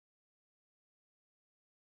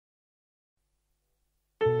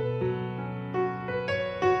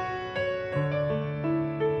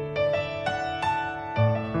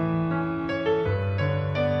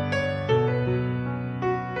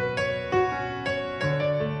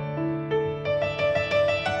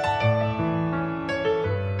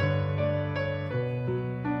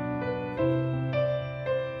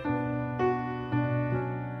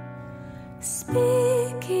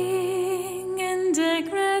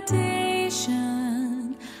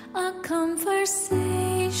conversation, a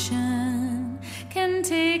conversation can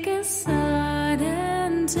take a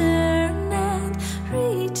sudden turn and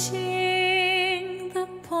reaching the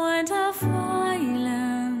point of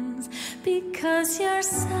violence, because your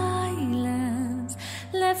silence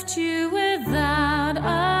left you without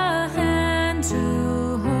a hand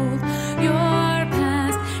to hold. Your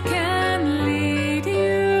past can lead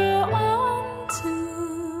you on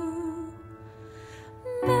to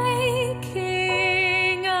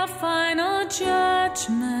making a final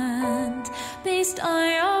judgment based on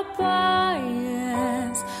your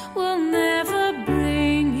bias will never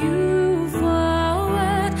bring you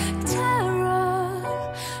forward. Terror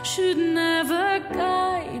should never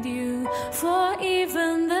guide you, for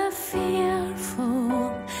even the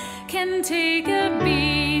fearful can take a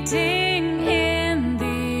beating in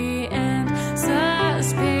the end.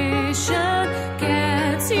 Suspicion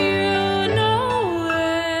gets you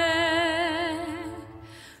nowhere.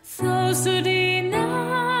 Those who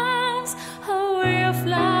denounce a way of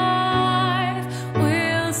life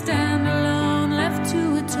will stand alone, left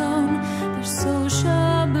to atone their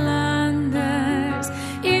social blunders.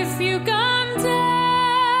 If you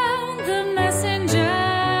condemn the messenger,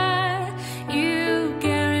 you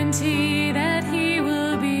guarantee that he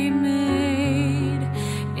will be made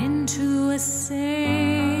into a saint,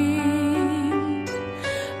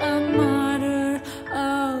 a martyr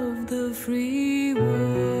of the free world.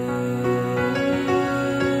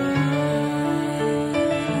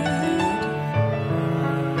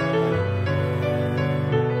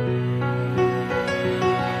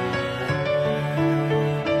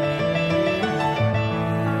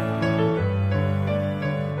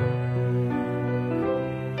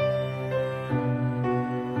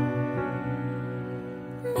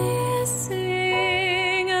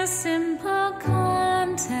 Missing a simple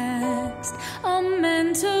context, a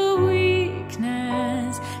mental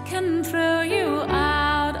weakness can throw you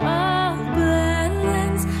out of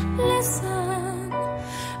balance. Listen,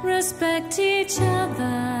 respect each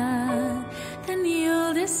other, then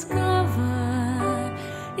you'll discover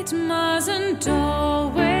it mustn't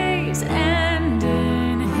always end.